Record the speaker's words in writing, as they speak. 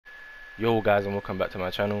Yo guys, and welcome back to my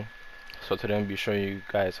channel. So today I'll be showing you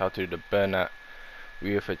guys how to do the Bernat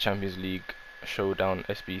Uefa Champions League Showdown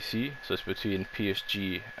SBC. So it's between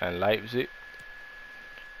PSG and Leipzig.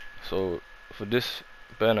 So for this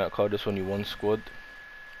Bernat card, there's only one squad.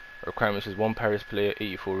 Requirements is one Paris player,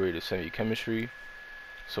 84 rated, 70 chemistry.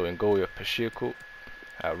 So in goal we have Pacheco,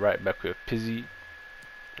 at right back we have Pizzi,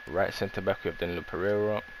 right centre back we have Danilo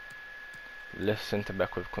Pereira, left centre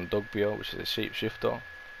back we have Kondogbia, which is a shapeshifter.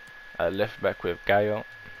 At left back we have Gaia,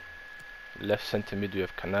 left centre mid we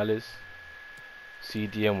have Canales,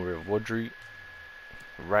 CDM we have Rodri,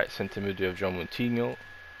 right centre mid we have John Moutinho,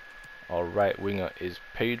 our right winger is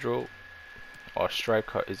Pedro, our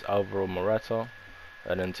striker is Alvaro Morata,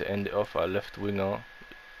 and then to end it off, our left winger,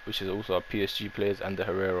 which is also our PSG players, and the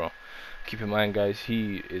Herrera. Keep in mind guys,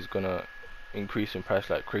 he is gonna increase in price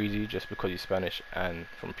like crazy just because he's Spanish and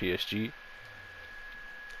from PSG.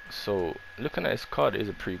 So looking at his card, it is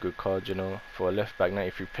a pretty good card, you know, for a left back.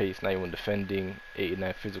 93 pace, 91 defending,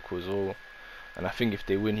 89 physical as well. And I think if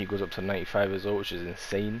they win, he goes up to 95 as well, which is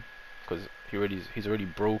insane because he's already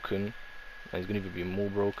broken, and he's gonna even be more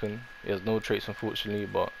broken. He has no traits unfortunately,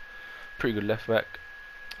 but pretty good left back.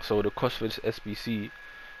 So the cost for this SBC,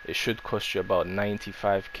 it should cost you about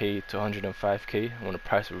 95k to 105k when the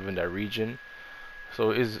price is within that region.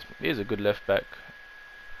 So it is a good left back,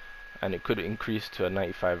 and it could increase to a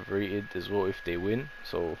 95 rated as well if they win.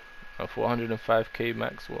 So for 105k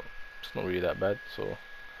max, well, it's not really that bad. So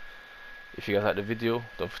if you guys like the video,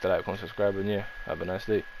 don't forget to like, comment, subscribe, and yeah, have a nice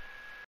day.